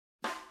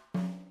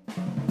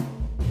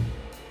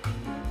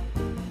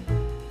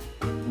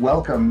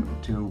Welcome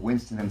to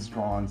Winston and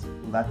Strawn's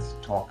Let's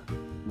Talk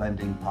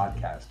Lending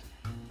podcast.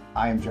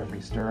 I am Jeffrey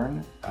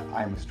Stern.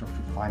 I am a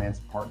structured finance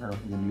partner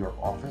in the New York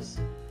office.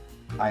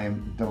 I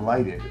am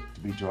delighted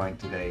to be joined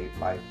today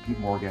by Pete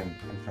Morgan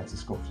and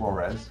Francisco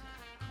Flores,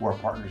 who are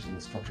partners in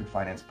the structured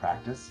finance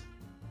practice,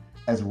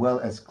 as well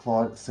as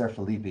Claude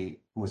Serfilippi,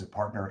 who is a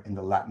partner in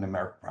the Latin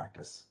America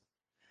practice.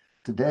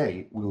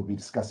 Today, we will be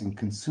discussing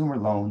consumer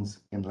loans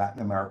in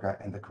Latin America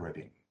and the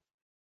Caribbean.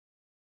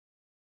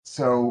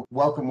 So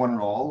welcome one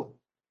and all.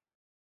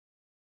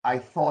 I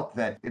thought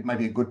that it might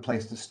be a good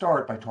place to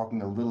start by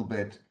talking a little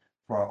bit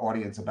for our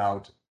audience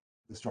about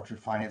the structured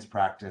finance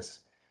practice.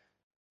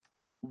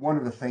 One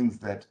of the things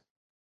that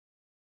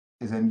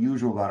is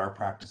unusual about our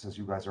practice, as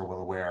you guys are well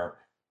aware,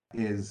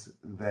 is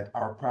that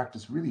our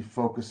practice really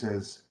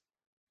focuses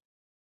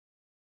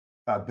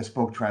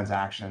bespoke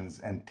transactions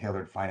and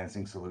tailored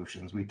financing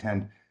solutions. We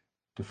tend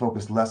to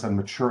focus less on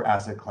mature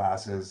asset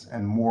classes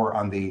and more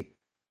on the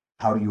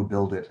how do you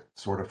build it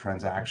sort of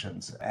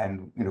transactions,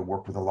 and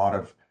work with a lot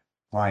of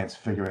clients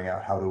figuring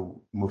out how to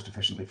most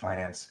efficiently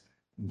finance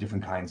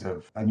different kinds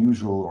of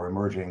unusual or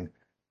emerging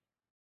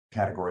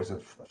categories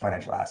of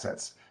financial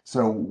assets.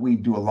 So we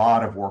do a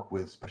lot of work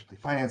with specialty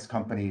finance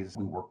companies.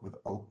 We work with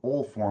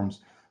all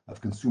forms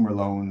of consumer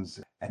loans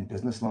and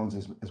business loans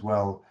as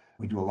well.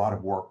 We do a lot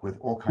of work with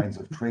all kinds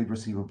of trade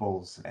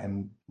receivables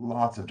and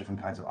lots of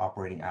different kinds of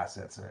operating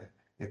assets,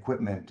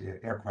 equipment,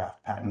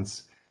 aircraft,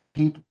 patents.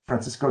 Pete,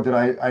 Francisco, did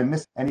I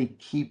miss any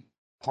key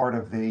part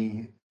of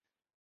the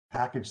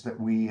package that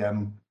we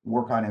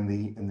work on in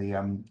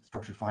the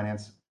structured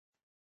finance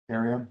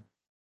area?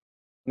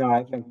 No,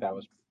 I think that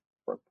was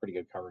pretty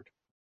good coverage.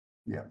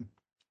 Yeah.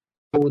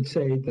 I would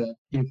say that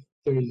if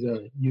there is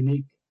a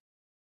unique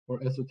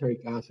or esoteric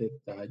asset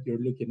that you're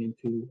looking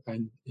into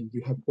and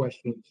you have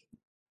questions,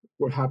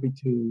 we're happy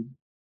to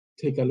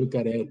take a look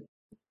at it,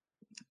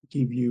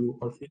 give you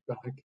our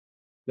feedback,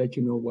 let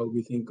you know what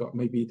we think are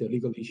maybe the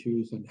legal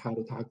issues and how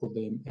to tackle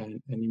them, and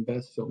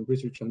invest some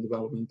research and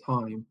development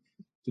time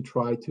to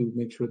try to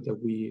make sure that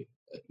we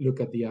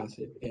look at the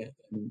asset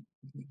and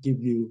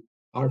give you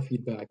our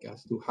feedback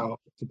as to how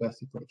to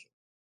best approach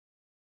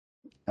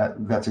it.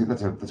 That's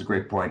a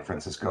great point,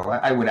 Francisco.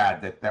 I would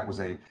add that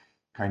was a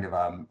kind of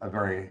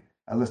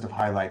a list of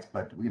highlights,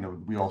 but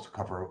we also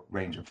cover a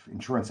range of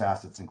insurance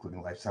assets,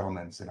 including life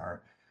settlements, and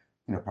are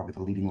probably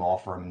the leading law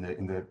firm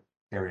in the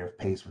area of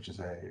PACE, which is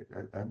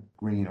a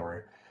green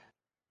or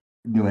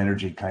new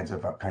energy kind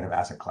of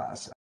asset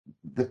class.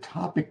 The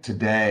topic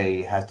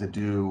today has to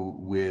do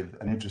with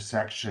an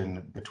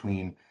intersection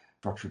between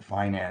structured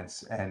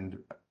finance and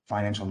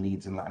financial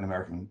needs in Latin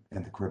America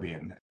and the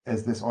Caribbean.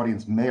 As this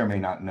audience may or may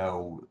not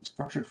know,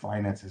 structured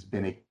finance has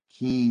been a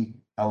key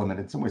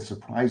element, in some ways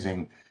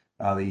surprising,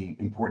 the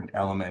important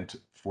element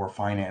for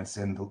finance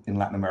in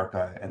Latin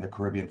America and the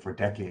Caribbean for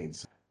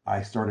decades.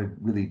 I started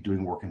really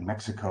doing work in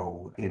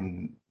Mexico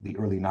in the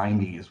early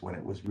 90s when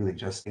it was really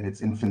just in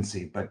its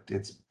infancy, but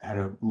it's had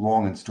a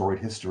long and storied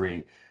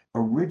history.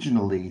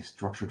 Originally,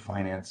 structured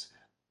finance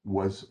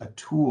was a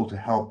tool to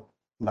help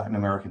Latin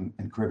American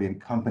and Caribbean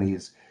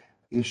companies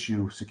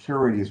issue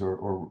securities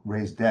or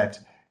raise debt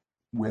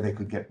where they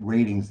could get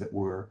ratings that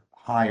were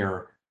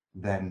higher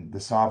than the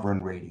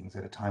sovereign ratings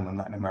at a time when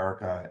Latin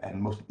America and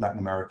most Latin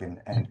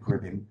American and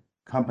Caribbean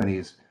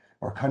companies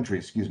or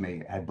countries,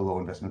 had below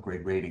investment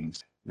grade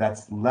ratings.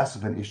 That's less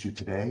of an issue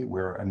today,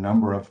 where a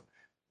number of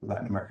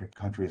Latin American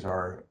countries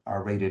are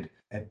rated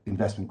at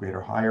investment grade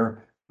or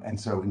higher. And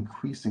so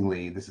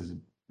increasingly, this is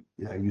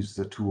used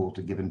as a tool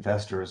to give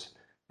investors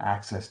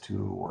access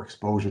to or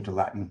exposure to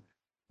Latin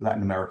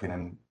American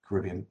and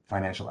Caribbean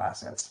financial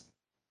assets.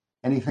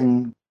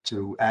 Anything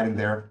to add in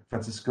there,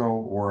 Francisco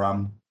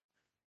or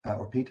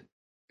Pete?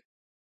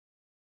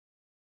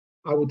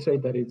 I would say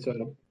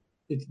that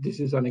this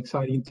is an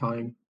exciting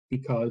time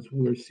because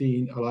we're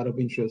seeing a lot of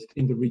interest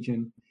in the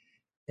region,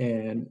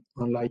 and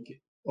unlike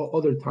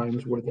other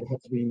times where there has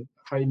been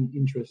high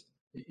interest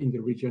in the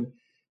region,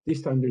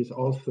 this time there is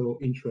also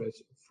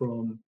interest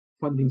from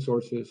funding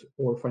sources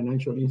or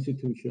financial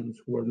institutions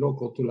who are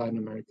local to Latin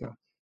America,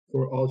 who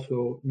are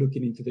also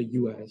looking into the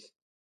U.S.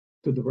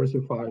 to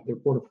diversify their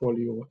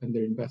portfolio and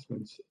their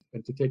investments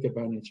and to take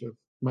advantage of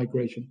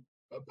migration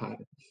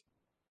patterns.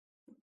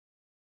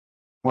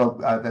 Well,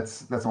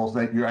 that's also,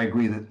 I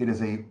agree that it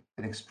is an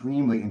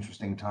extremely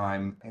interesting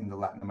time in the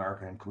Latin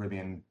American and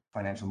Caribbean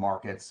financial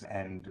markets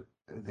and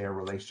their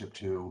relationship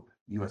to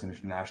U.S. and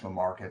international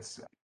markets.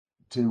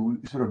 To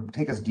sort of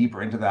take us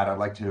deeper into that, I'd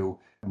like to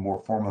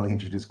more formally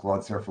introduce Claude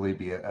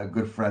Serfilippi, a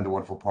good friend, a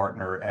wonderful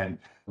partner, and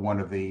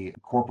one of the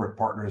corporate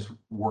partners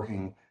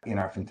working in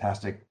our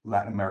fantastic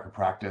Latin America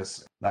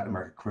practice, Latin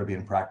America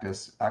Caribbean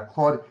practice.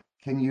 Claude,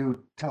 can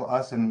you tell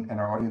us and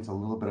our audience a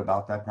little bit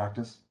about that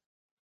practice?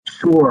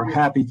 Sure,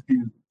 happy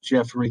to,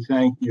 Jeffrey.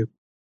 Thank you.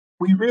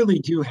 We really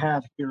do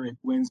have here at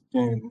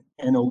Winston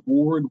an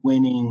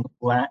award-winning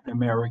Latin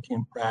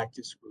American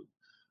practice group.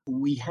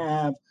 We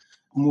have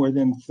more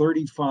than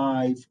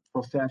 35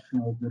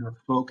 professionals that are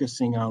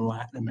focusing on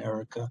Latin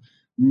America,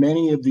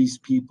 Many of these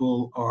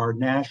people are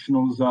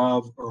nationals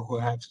of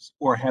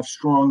or have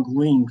strong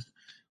links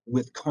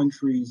with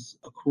countries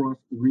across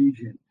the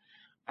region.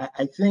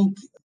 I think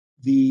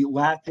the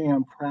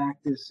LATAM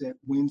practice at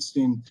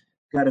Winston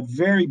got a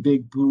very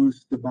big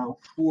boost about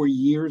 4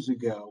 years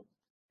ago.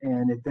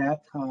 And at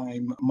that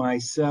time,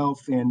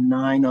 myself and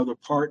 9 other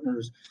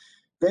partners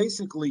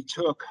basically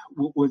took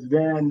what was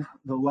then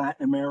the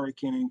Latin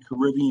American and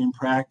Caribbean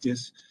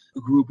practice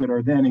group at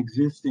our then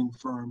existing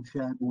firm,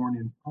 Chadbourne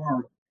and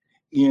Park,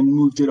 and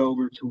moved it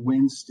over to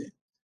Winston.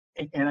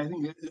 And I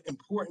think it's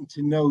important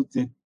to note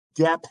that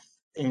depth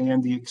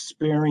and the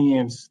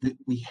experience that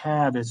we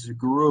have as a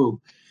group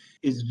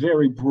is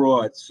very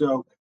broad.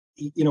 So,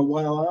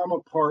 while I'm a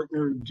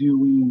partner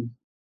doing,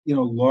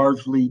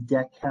 largely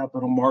debt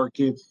capital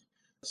markets,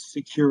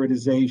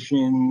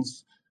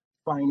 securitizations,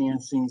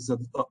 financings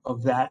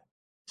of that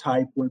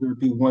type, whether it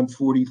be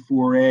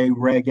 144A,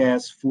 Reg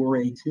S,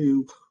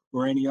 4A2,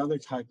 or any other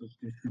type of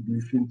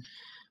distribution,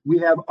 we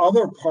have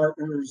other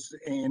partners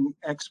and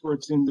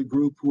experts in the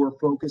group who are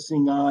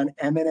focusing on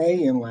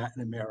M&A in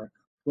Latin America,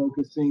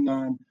 focusing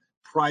on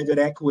private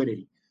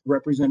equity,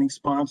 representing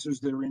sponsors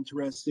that are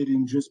interested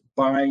in just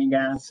buying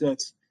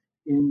assets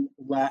in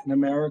Latin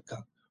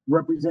America,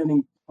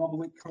 representing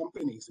public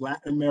companies,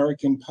 Latin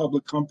American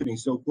public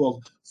companies,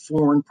 so-called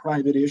foreign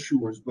private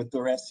issuers with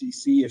their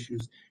SEC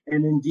issues.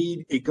 And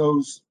indeed, it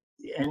goes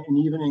and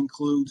even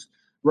includes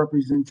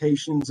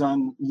representations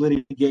on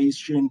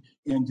litigation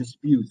and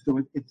disputes. So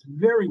it's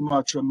very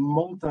much a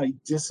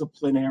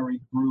multidisciplinary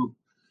group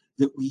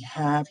that we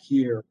have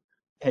here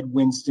at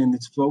Winston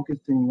that's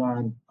focusing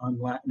on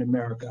Latin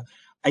America.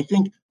 I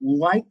think,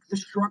 like the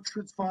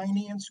structured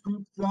finance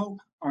group, though,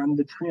 on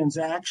the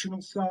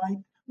transactional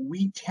side,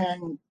 we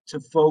tend to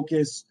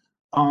focus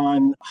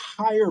on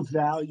higher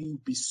value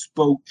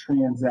bespoke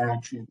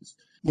transactions,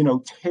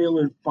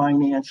 tailored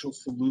financial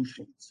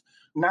solutions.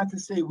 Not to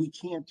say we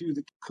can't do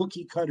the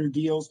cookie cutter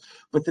deals,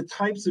 but the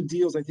types of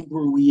deals I think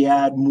where we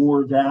add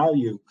more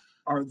value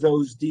are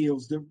those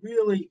deals that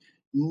really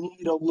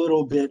need a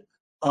little bit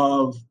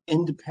of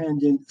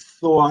independent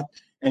thought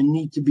and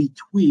need to be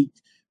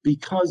tweaked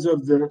because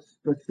of the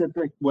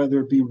specific, whether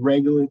it be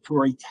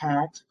regulatory,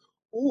 tax,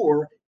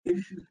 or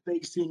issues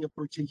facing a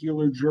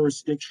particular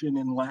jurisdiction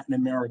in Latin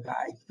America.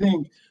 I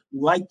think,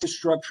 like the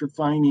structured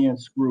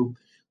finance group,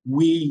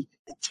 we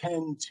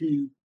tend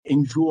to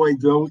enjoy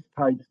those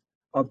types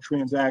of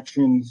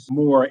transactions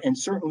more. And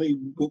certainly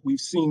what we've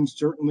seen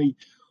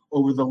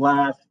over the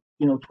last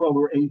 12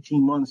 or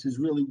 18 months is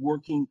really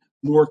working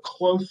more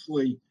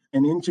closely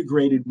and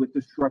integrated with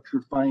the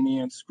structured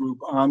finance group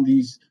on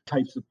these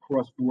types of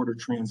cross-border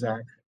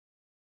transactions.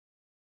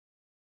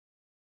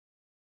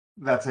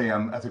 That's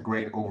a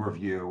great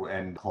overview,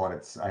 and Claude,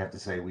 I have to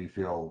say we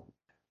feel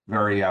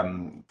very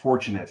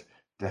fortunate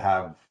to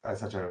have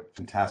such a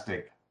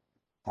fantastic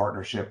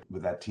partnership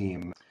with that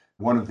team.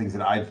 One of the things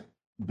that I've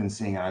been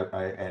seeing,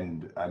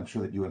 and I'm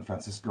sure that you and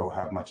Francisco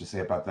have much to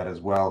say about that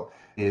as well,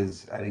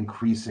 is an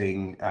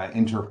increasing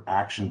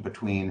interaction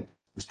between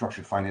the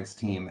structured finance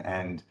team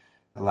and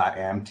the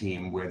LATAM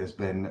team, where there's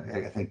been,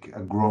 I think,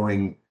 a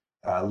growing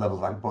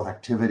level of both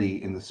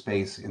activity in the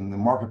space, in the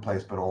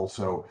marketplace, but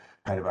also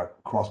kind of a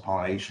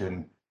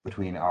cross-pollination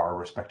between our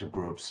respective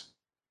groups.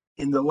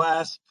 In the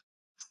last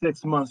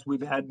 6 months,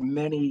 we've had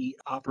many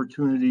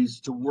opportunities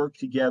to work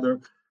together,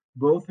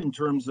 both in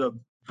terms of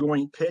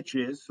joint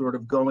pitches, sort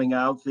of going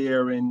out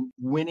there and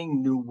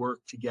winning new work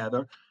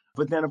together,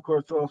 but then, of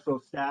course, also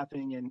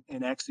staffing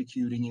and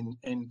executing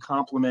and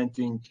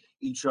complementing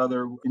each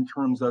other in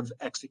terms of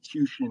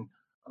execution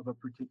of a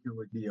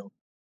particular deal.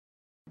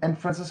 And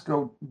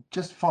Francisco,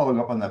 just following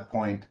up on that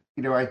point,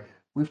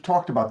 we've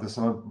talked about this,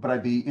 but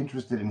I'd be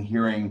interested in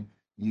hearing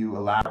you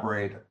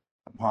elaborate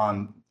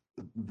upon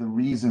the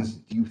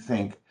reasons you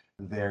think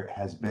there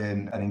has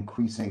been an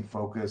increasing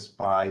focus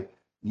by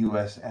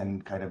U.S.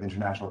 and kind of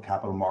international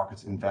capital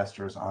markets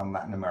investors on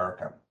Latin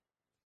America.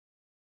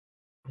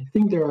 I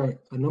think there are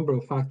a number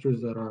of factors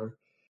that are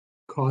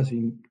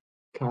causing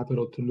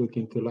capital to look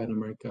into Latin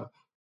America.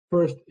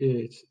 First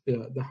is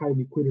the high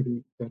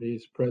liquidity that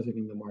is present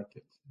in the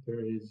markets. There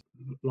is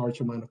a large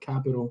amount of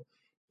capital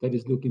that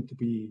is looking to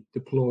be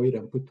deployed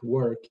and put to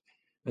work.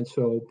 And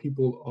so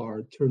people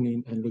are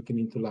turning and looking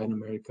into Latin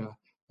America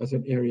as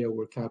an area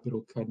where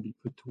capital can be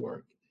put to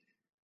work.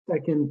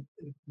 Second,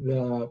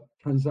 the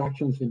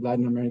transactions in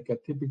Latin America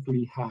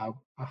typically have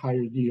a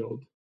higher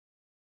yield,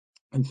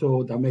 and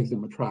so that makes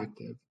them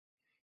attractive.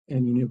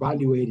 And in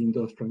evaluating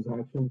those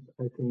transactions,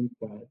 I think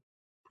that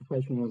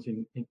professionals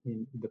in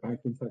the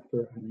banking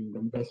sector and in the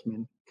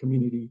investment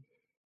community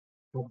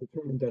have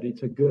determined that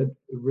it's a good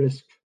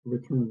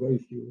risk-return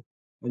ratio,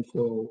 and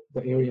so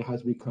the area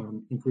has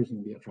become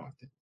increasingly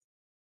attractive.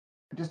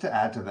 Just to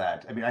add to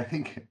that, I mean, I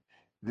think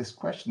this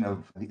question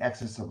of the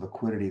excess of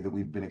liquidity that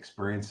we've been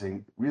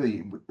experiencing,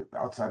 really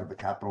outside of the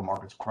capital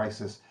markets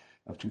crisis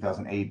of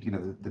 2008,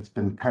 that's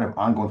been kind of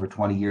ongoing for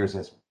 20 years,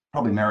 has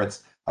probably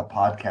merits a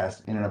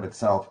podcast in and of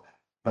itself.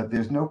 But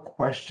there's no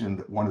question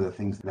that one of the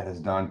things that has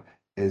done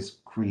is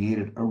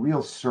created a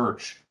real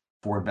search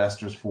for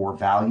investors for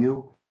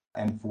value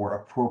and for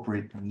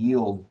appropriate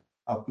yield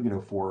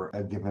for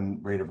a given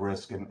rate of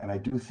risk. And I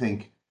do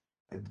think,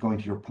 going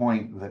to your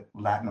point, that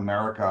Latin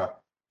America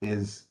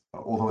is,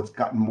 although it's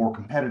gotten more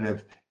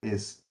competitive,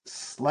 is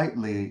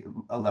slightly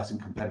a less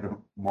competitive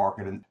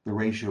market, and the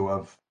ratio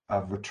of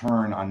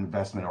return on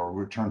investment or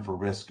return for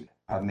risk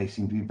may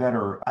seem to be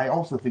better. I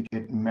also think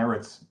it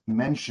merits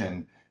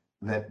mention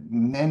that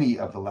many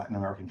of the Latin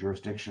American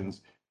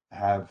jurisdictions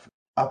have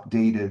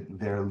updated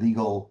their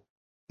legal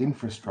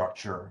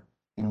infrastructure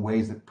in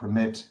ways that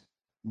permit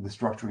the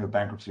structuring of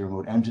bankruptcy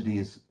remote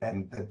entities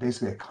and that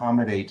basically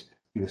accommodate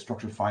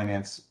structured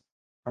finance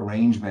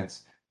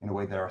arrangements in a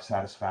way that are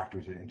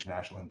satisfactory to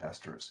international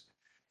investors.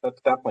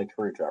 That's definitely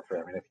true, Jeffrey.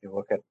 I mean, if you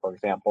look at, for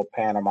example,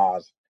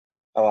 Panama's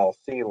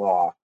LLC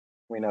law,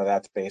 we know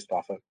that's based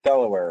off of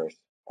Delaware's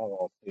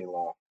LLC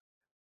law.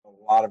 A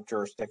lot of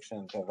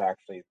jurisdictions have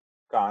actually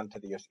gone to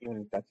the,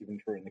 that's even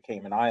true in the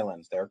Cayman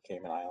Islands. Their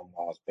Cayman Island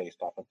law is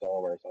based off of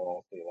Delaware's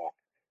LLC law.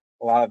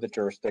 A lot of the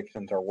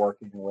jurisdictions are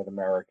working with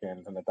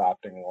Americans and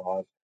adopting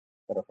laws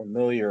that are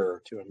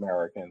familiar to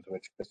Americans,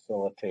 which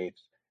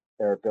facilitates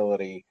their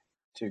ability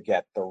to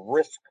get the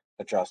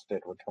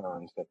risk-adjusted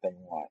returns that they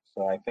want.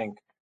 So I think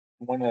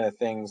one of the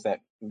things that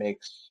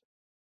makes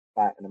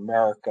Latin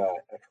America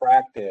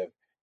attractive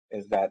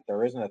is that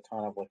there isn't a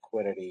ton of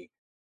liquidity,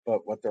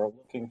 but what they're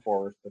looking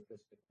for is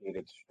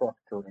sophisticated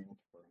structuring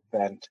to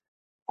prevent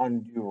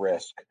undue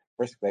risk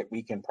that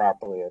we can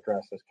properly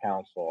address as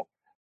counsel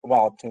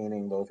while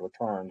obtaining those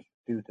returns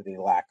due to the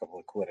lack of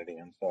liquidity.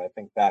 And so I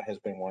think that has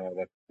been one of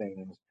the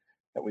things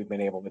that we've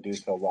been able to do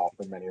so well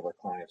for many of our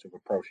clients who've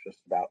approached us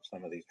about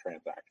some of these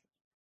transactions.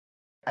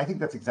 I think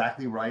that's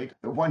exactly right.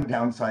 The one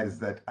downside is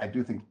that I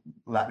do think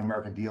Latin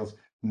American deals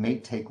may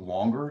take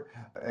longer,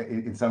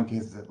 in some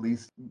cases at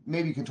least.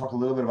 Maybe you can talk a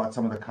little bit about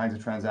some of the kinds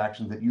of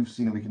transactions that you've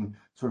seen, and we can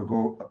sort of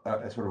go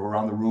sort of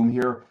around the room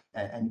here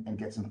and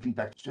get some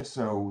feedback, just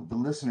so the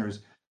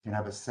listeners can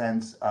have a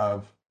sense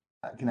of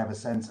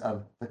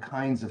the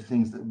kinds of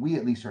things that we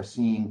at least are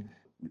seeing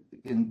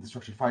in the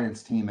structured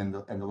finance team and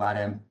the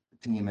LATAM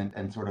team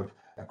and sort of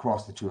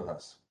across the two of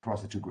us,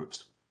 across the two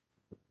groups.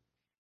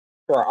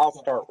 Sure, I'll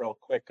start real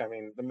quick. I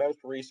mean, the most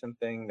recent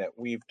thing that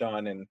we've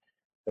done in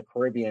the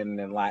Caribbean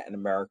and Latin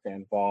America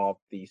involved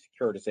the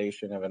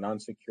securitization of an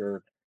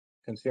unsecured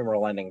consumer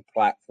lending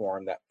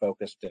platform that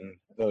focused in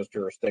those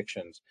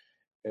jurisdictions.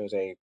 It was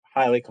a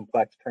highly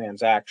complex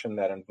transaction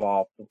that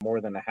involved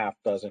more than a half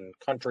dozen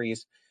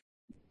countries.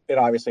 It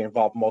obviously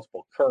involved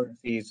multiple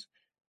currencies,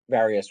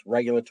 various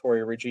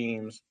regulatory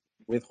regimes,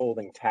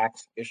 withholding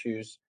tax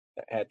issues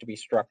that had to be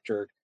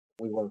structured.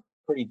 We worked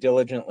pretty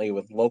diligently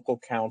with local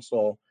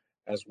counsel,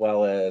 as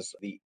well as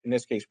in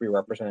this case, we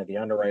represented the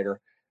underwriter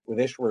with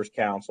Issuers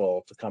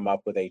Council to come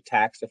up with a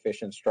tax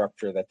efficient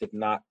structure that did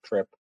not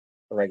trip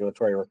the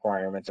regulatory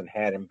requirements and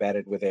had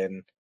embedded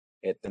within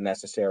it the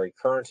necessary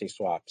currency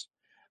swaps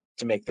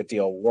to make the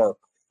deal work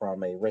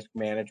from a risk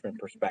management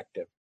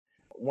perspective.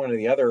 One of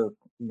the other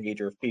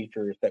major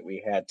features that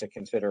we had to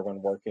consider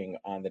when working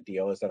on the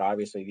deal is that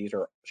obviously these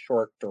are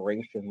short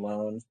duration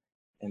loans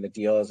and the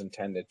deal is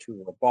intended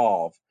to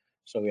revolve.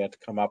 So we had to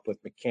come up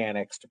with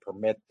mechanics to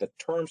permit the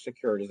term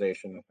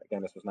securitization.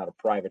 Again, this was not a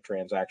private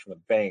transaction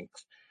with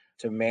banks,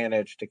 to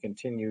manage to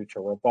continue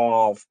to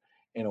revolve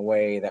in a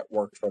way that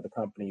worked for the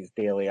company's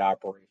daily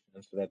operations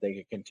so that they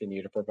could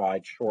continue to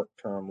provide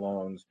short-term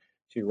loans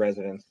to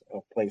residents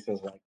of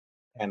places like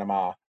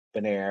Panama,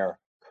 Bonaire,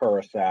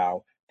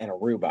 Curacao, and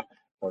Aruba,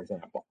 for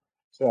example.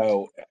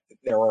 So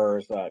there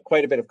was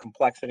quite a bit of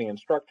complexity in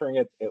structuring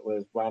it. It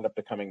was wound up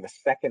becoming the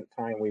second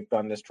time we've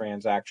done this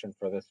transaction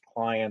for this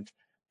client,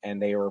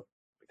 and they were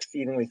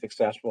exceedingly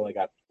successful. They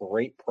got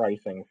great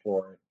pricing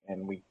for it,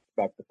 and we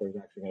expect that there's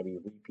actually going to be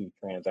repeat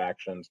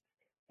transactions,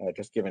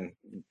 just given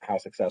how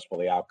successful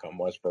the outcome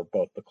was for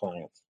both the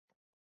clients.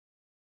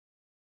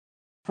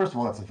 First of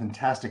all, that's a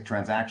fantastic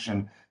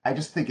transaction. I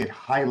just think it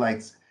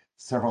highlights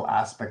several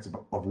aspects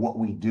of what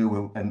we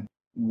do and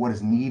what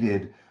is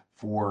needed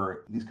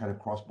for these kind of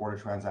cross-border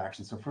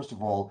transactions. So first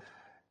of all,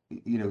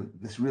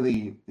 this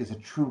really is a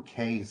true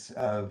case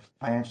of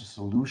financial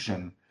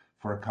solution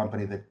for a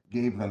company that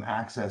gave them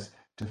access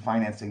to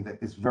financing that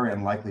is very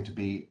unlikely to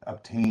be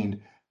obtained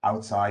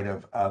outside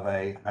of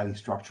a highly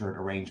structured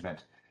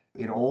arrangement.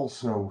 It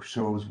also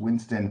shows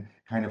Winston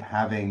kind of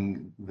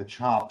having the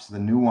chops, the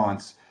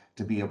nuance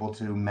to be able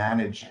to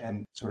manage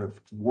and sort of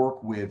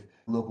work with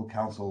local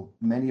counsel,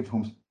 many of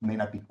whom may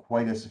not be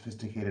quite as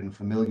sophisticated and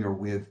familiar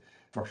with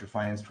structured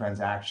finance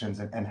transactions,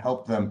 and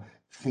help them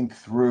think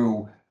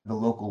through the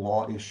local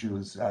law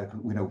issues.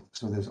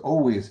 So there's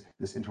always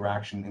this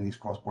interaction in these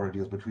cross-border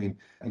deals between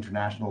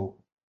international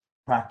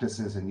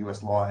practices and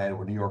U.S. law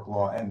or New York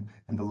law and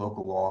the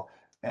local law.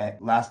 And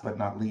last but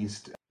not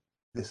least,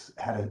 this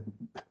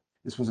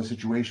was a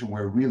situation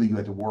where really you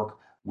had to work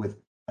with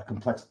a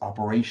complex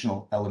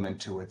operational element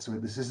to it. So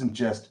this isn't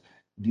just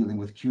dealing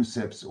with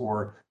CUSIPs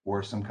or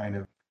some kind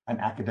of an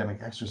academic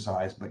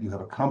exercise, but you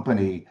have a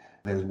company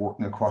that is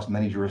working across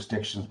many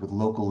jurisdictions with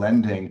local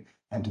lending,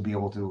 and to be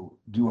able to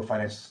do a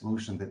financial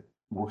solution that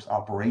works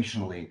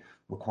operationally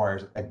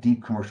requires a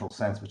deep commercial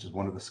sense, which is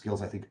one of the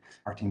skills I think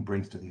our team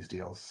brings to these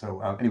deals.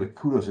 So anyway,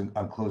 kudos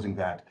on closing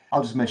that.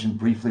 I'll just mention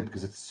briefly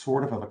because it's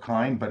sort of a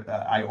kind, but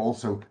I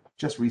also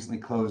just recently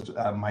closed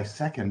my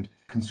second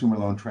consumer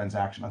loan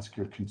transaction,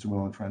 unsecured consumer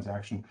loan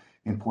transaction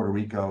in Puerto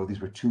Rico.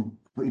 These were two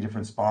completely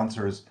different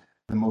sponsors.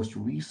 The most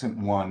recent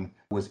one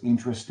was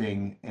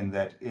interesting in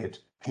that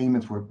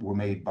payments were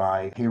made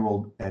by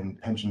payroll and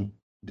pension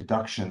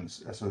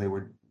deductions. So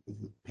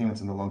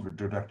payments in the loans were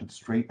deducted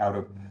straight out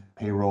of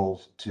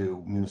payrolls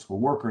to municipal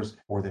workers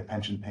or their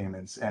pension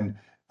payments. And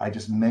I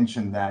just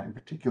mentioned that in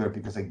particular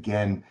because,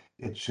 again,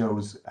 it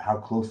shows how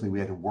closely we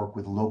had to work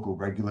with local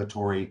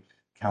regulatory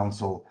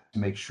counsel to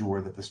make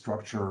sure that the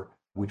structure,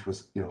 which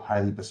was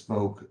highly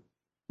bespoke,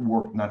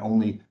 worked not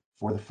only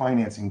for the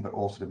financing, but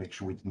also to make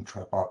sure we didn't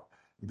trip up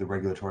the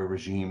regulatory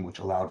regime, which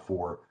allowed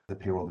for the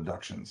payroll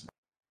deductions.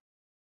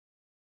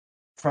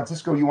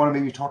 Francisco, you want to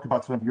maybe talk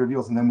about some of your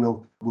deals, and then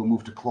we'll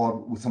move to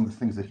Claude with some of the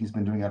things that he's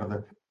been doing out of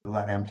the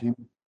LATAM team.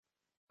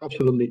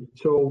 Absolutely.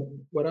 So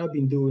what I've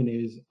been doing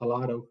is a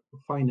lot of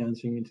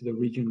financing into the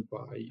region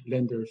by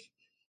lenders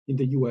in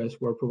the U.S.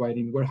 who are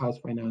providing warehouse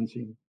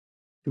financing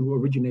to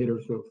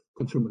originators of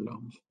consumer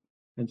loans.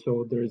 And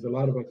so there is a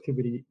lot of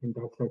activity in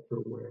that sector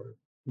where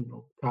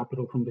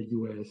capital from the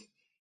U.S.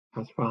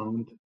 has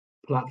found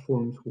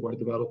platforms who are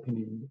developing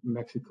in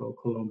Mexico,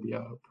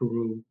 Colombia,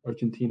 Peru,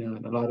 Argentina,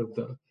 and a lot of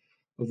the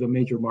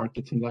major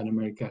markets in Latin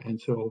America. And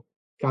so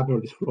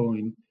capital is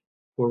flowing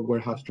for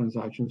warehouse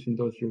transactions in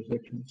those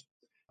jurisdictions.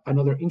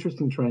 Another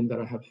interesting trend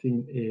that I have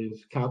seen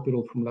is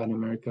capital from Latin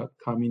America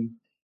coming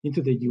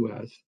into the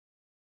US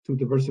to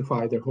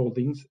diversify their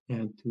holdings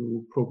and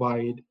to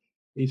provide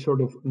a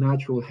sort of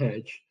natural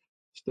hedge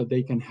so that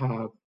they can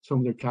have some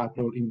of their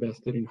capital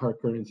invested in hard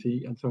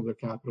currency and some of their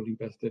capital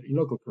invested in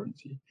local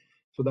currency.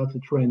 So that's a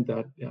trend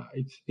that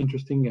it's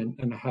interesting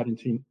and I hadn't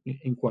seen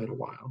in quite a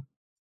while.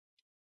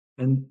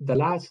 And the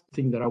last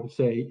thing that I would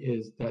say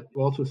is that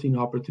we've also seen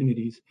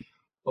opportunities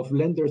of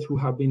lenders who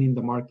have been in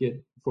the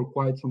market for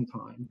quite some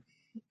time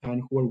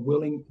and who are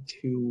willing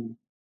to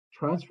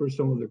transfer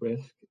some of the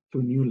risk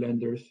to new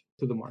lenders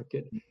to the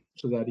market,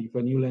 so that if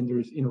a new lender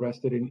is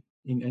interested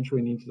in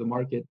entering into the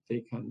market,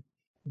 they can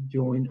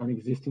join an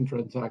existing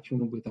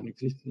transaction with an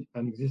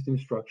existing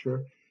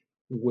structure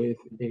with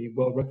a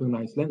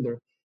well-recognized lender.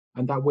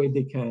 And that way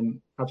they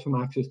can have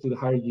some access to the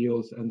higher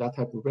yields and that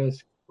type of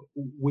risk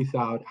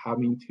without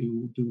having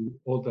to do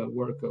all the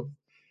work of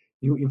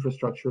new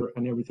infrastructure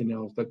and everything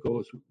else that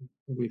goes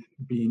with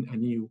being a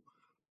new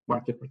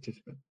market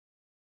participant.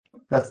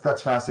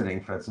 That's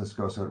fascinating,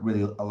 Francisco. So it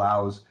really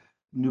allows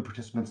new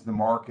participants in the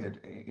market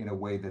in a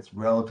way that's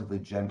relatively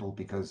gentle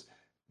because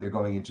they're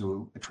going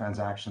into a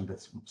transaction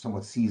that's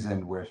somewhat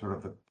seasoned, where sort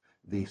of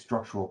the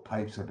structural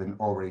pipes have been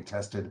already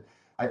tested.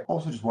 I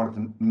also just wanted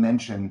to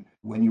mention,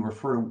 when you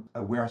refer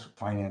to warehouse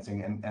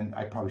financing, and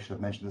I probably should have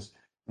mentioned this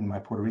in my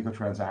Puerto Rico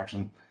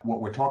transaction, what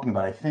we're talking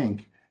about, I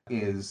think,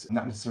 is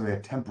not necessarily a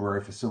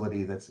temporary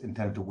facility that's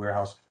intended to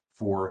warehouse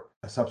for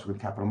a subsequent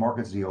capital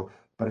markets deal,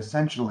 but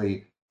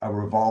essentially a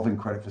revolving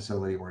credit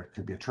facility, or it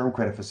could be a term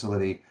credit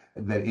facility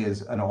that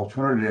is an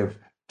alternative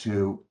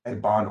to a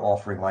bond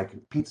offering like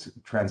Pete's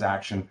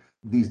transaction.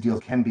 These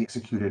deals can be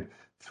executed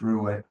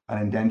through an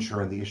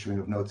indenture and the issuing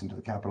of notes into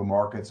the capital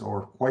markets,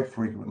 or quite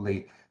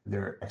frequently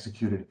they're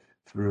executed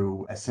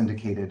through a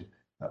syndicated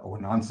or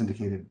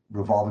non-syndicated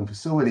revolving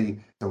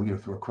facility, so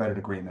through a credit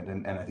agreement.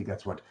 And I think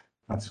that's what,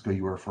 Francisco,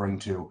 you were referring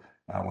to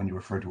when you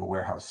referred to a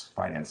warehouse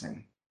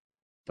financing.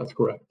 That's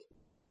correct.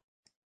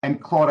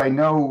 And Claude, I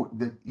know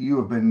that you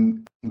have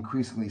been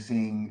increasingly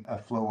seeing a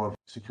flow of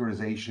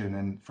securitization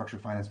and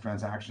structured finance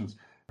transactions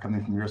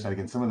coming from your side.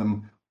 Again, some of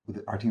them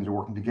our teams are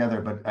working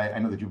together, but I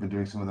know that you've been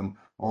doing some of them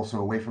also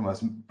away from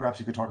us. Perhaps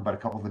you could talk about a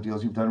couple of the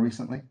deals you've done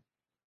recently.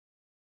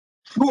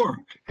 Sure,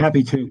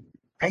 happy to.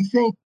 I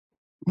think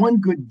one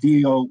good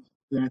deal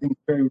that I think is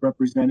very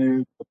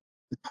representative of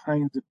the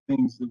kinds of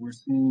things that we're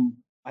seeing,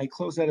 I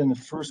closed that in the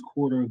first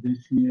quarter of this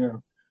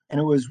year. And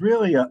it was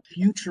really a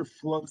future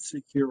flow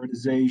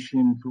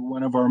securitization for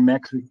one of our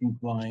Mexican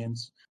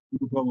clients,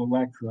 Grupo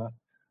Electra.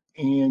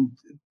 And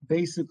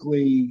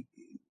basically,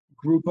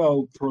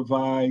 Grupo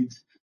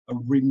provides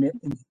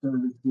remittance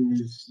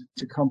services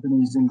to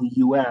companies in the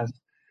US,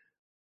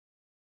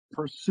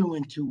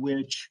 pursuant to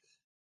which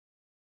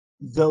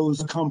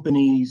those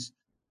companies,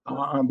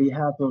 on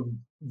behalf of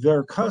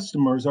their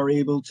customers, are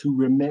able to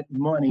remit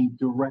money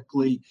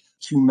directly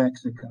to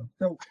Mexico.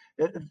 So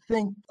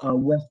think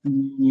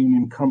Western Union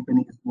and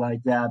companies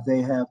like that.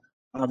 They have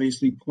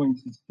obviously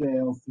points of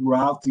sale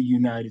throughout the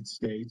United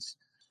States.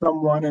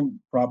 Someone, and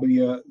probably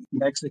a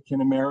Mexican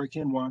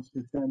American, wants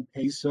to send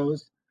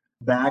pesos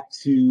back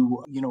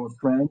to a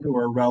friend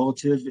or a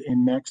relative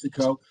in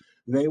Mexico.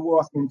 They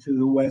walk into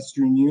the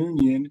Western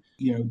Union,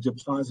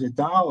 deposit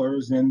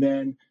dollars, and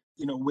then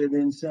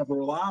within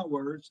several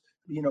hours,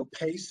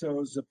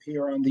 pesos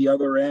appear on the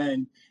other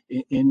end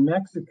in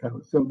Mexico.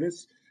 So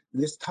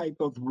this type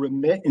of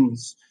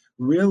remittance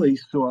really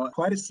saw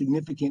quite a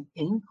significant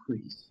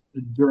increase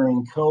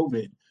during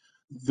COVID.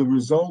 The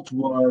result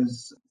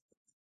was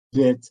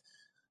that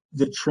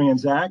the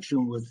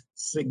transaction was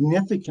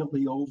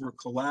significantly over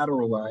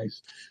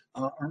collateralized.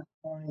 Our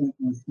client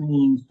was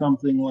seeing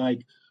something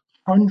like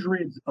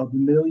hundreds of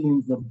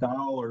millions of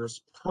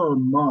dollars per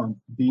month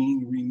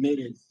being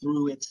remitted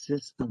through its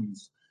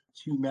systems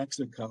to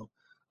Mexico.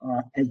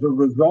 As a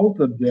result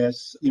of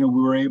this, we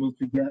were able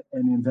to get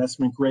an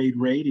investment grade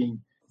rating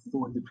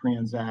for the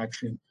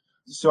transaction.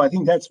 So I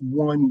think that's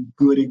one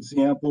good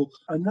example.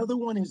 Another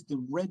one is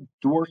the red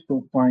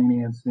dorsal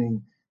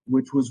financing,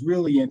 which was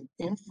really an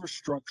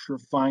infrastructure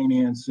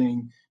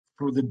financing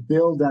for the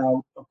build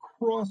out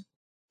across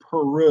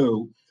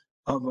Peru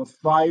of a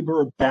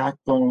fiber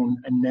backbone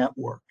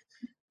network.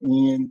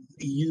 And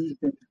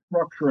used a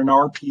structure, an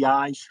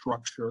RPI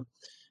structure,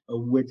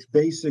 which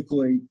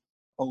basically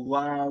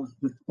allows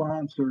the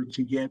sponsor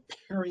to get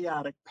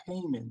periodic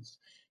payments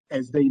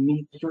as they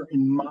meet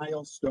certain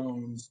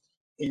milestones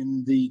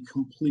in the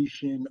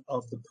completion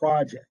of the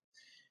project.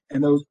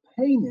 And those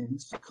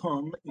payments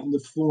come in the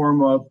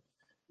form of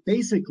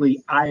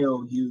basically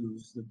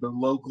IOUs. The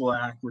local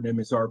acronym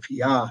is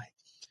RPI,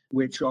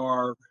 which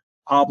are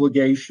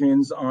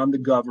obligations on the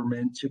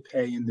government to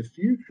pay in the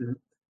future.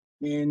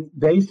 And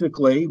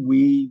basically,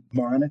 we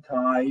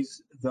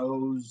monetize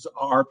those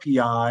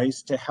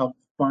RPIs to help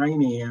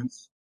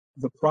finance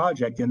the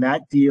project. And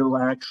that deal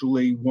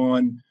actually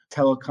won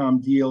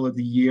Telecom Deal of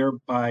the Year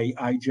by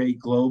IJ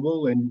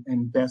Global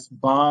and Best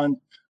Bond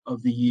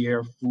of the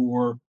Year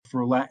for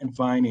Latin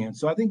Finance.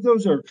 So I think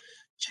those are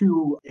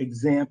two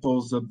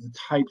examples of the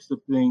types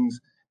of things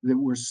that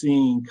we're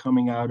seeing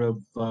coming out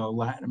of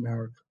Latin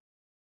America.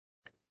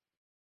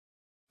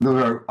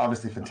 Those are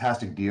obviously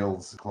fantastic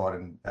deals, Claude,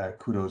 and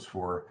kudos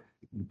for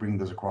bringing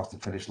those across the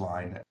finish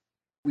line.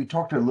 We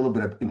talked a little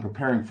bit in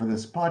preparing for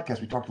this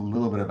podcast. We talked a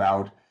little bit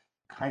about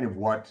kind of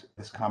what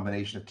this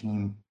combination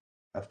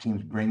of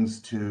teams brings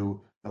to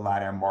the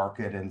LATAM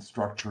market and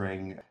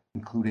structuring,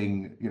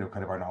 including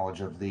kind of our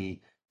knowledge of the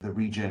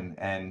region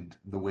and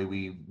the way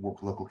we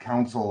work with local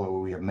council,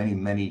 where we have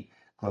many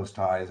close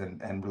ties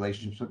and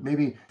relationships. But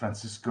maybe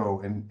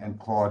Francisco and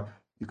Claude,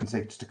 you can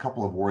say just a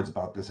couple of words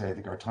about this. I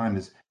think our time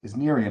is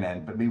nearing an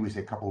end, but maybe we say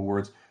a couple of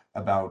words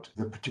about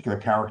the particular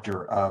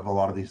character of a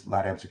lot of these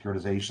LATAM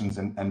securitizations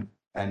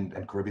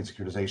and Caribbean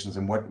securitizations,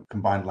 and what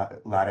combined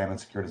LATAM and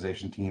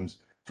securitization teams,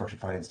 structured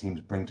finance teams,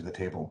 bring to the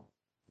table.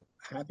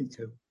 Happy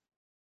to.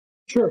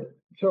 Sure.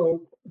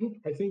 So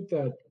I think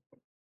that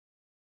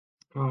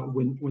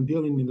when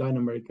dealing in Latin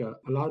America,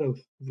 a lot of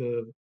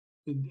the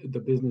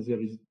business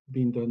that is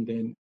being done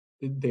then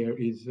there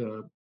is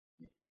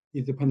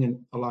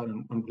dependent a lot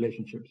on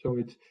relationships. So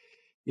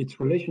it's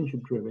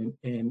relationship driven,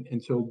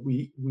 and so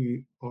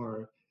we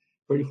are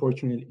very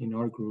fortunate in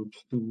our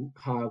groups to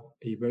have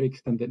a very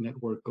extended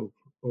network of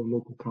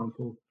local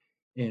counsel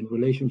and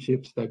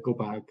relationships that go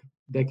back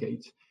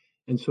decades.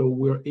 And so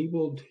we're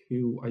able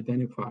to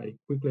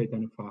quickly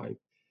identify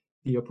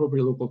the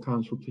appropriate local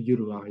counsel to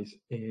utilize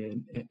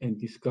and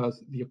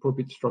discuss the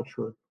appropriate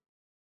structure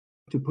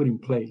to put in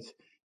place.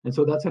 And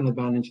so that's an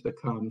advantage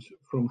that comes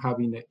from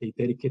having a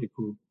dedicated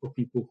group of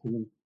people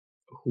who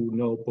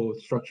know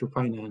both structured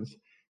finance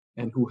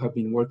and who have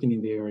been working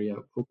in the area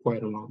for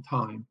quite a long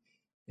time.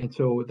 And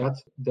so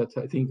that's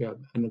I think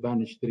an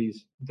advantage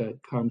that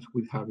comes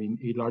with having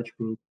a large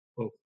group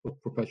of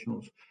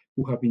professionals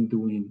who have been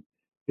doing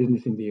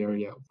business in the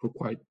area for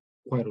quite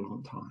a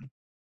long time.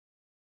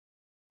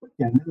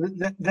 Yeah,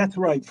 that's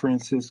right,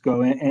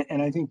 Francisco.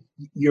 And I think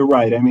you're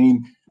right. I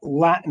mean,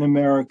 Latin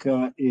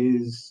America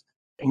is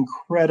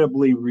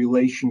incredibly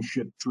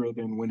relationship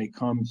driven when it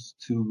comes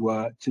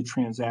to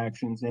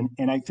transactions.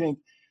 And I think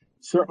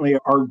certainly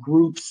our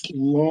group's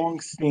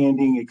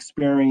long-standing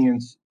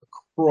experience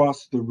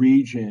across the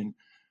region,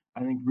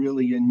 I think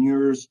really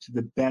inures to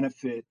the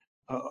benefit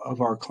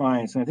of our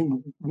clients. And I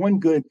think one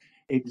good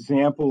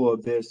example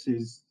of this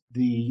is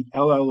the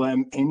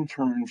LLM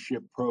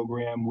internship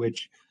program,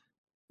 which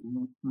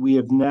we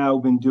have now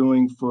been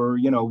doing for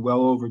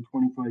well over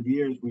 25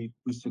 years. We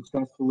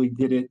successfully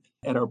did it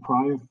at our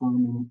prior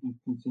firm and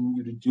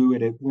continue to do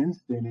it at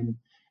Winston.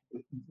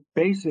 And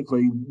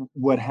basically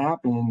what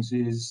happens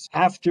is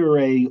after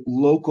a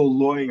local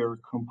lawyer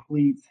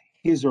completes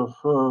his or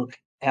her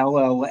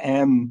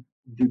LLM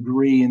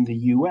degree in the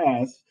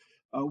US,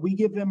 we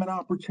give them an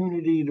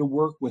opportunity to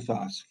work with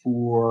us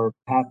for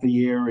half a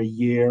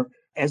year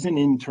as an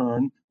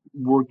intern,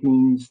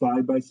 working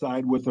side by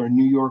side with our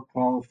New York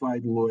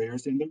qualified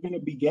lawyers, and they're going to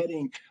be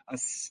getting a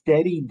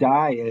steady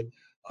diet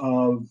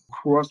of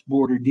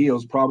cross-border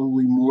deals,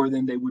 probably more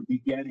than they would be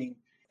getting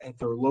at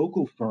their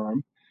local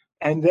firm.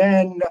 And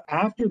then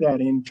after that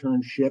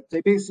internship,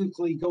 they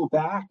basically go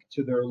back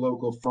to their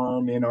local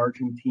firm in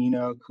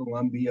Argentina,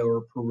 Colombia,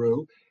 or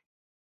Peru.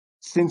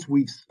 Since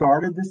we've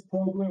started this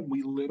program,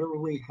 we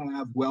literally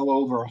have well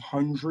over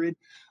 100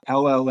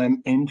 LLM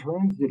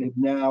interns that have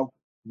now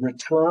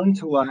returned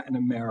to Latin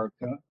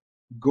America,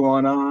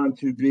 gone on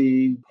to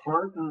be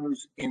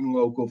partners in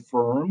local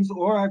firms,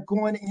 or are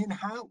going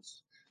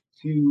in-house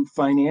to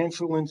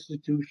financial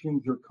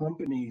institutions or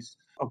companies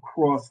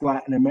across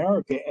Latin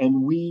America.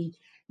 And we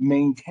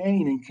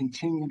maintain and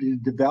continue to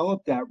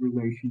develop that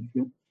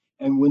relationship.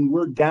 And when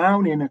we're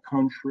down in a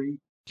country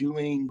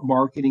doing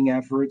marketing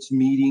efforts,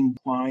 meeting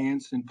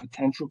clients and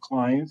potential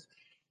clients,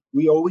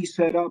 we always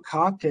set up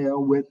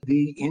cocktail with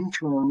the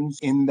interns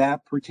in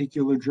that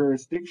particular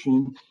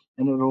jurisdiction,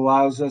 and it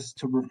allows us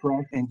to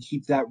refresh and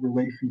keep that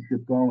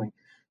relationship going.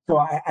 So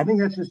I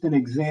think that's just an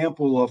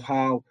example of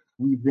how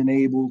we've been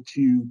able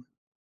to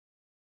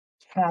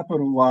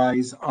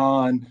capitalize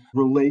on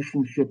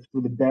relationships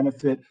for the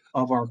benefit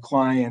of our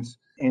clients,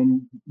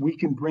 and we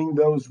can bring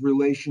those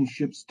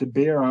relationships to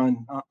bear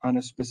on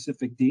a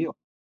specific deal.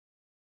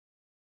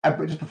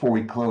 But just before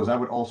we close, I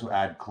would also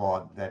add,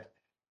 Claude, that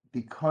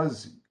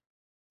because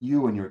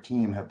you and your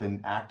team have been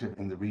active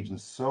in the region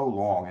so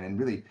long, and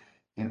really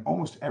in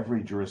almost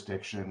every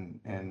jurisdiction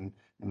in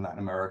Latin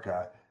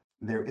America,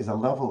 there is a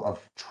level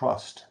of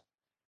trust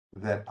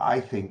that I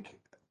think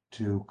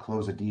to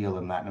close a deal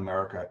in Latin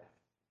America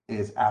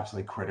is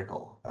absolutely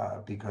critical,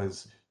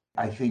 because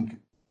I think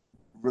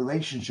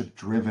relationship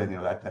driven,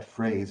 that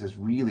phrase is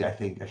really, I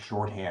think, a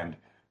shorthand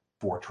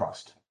for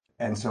trust.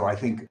 And so I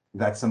think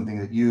that's something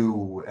that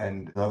you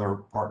and the other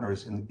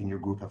partners in your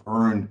group have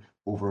earned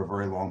over a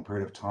very long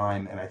period of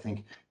time. And I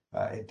think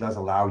it does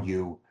allow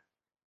you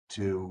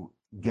to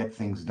get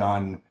things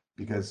done,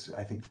 because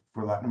I think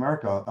for Latin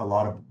America, a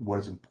lot of what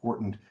is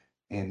important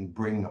in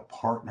bringing a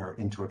partner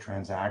into a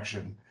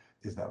transaction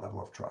is that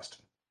level of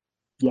trust.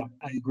 Yeah,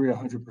 I agree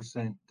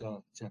 100%,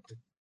 Jeffrey.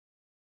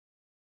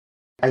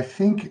 I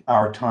think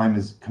our time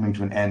is coming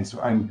to an end,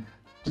 so I'm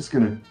just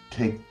going to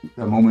take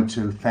a moment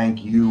to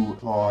thank you,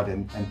 Claude,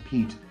 and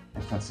Pete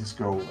and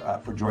Francisco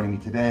for joining me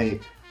today,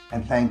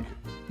 and thank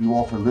you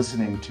all for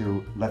listening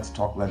to Let's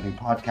Talk Lending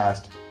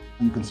podcast.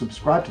 You can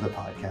subscribe to the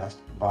podcast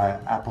via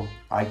Apple,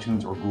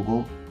 iTunes, or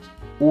Google,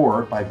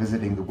 or by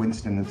visiting the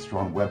Winston &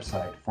 Strawn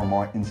website for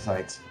more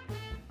insights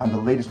on the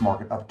latest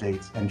market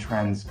updates and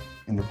trends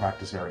in the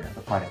practice area,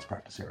 the finance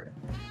practice area.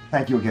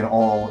 Thank you again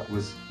all. It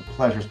was a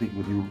pleasure speaking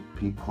with you,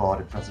 Pete, Claude,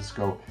 and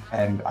Francisco,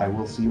 and I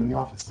will see you in the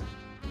office.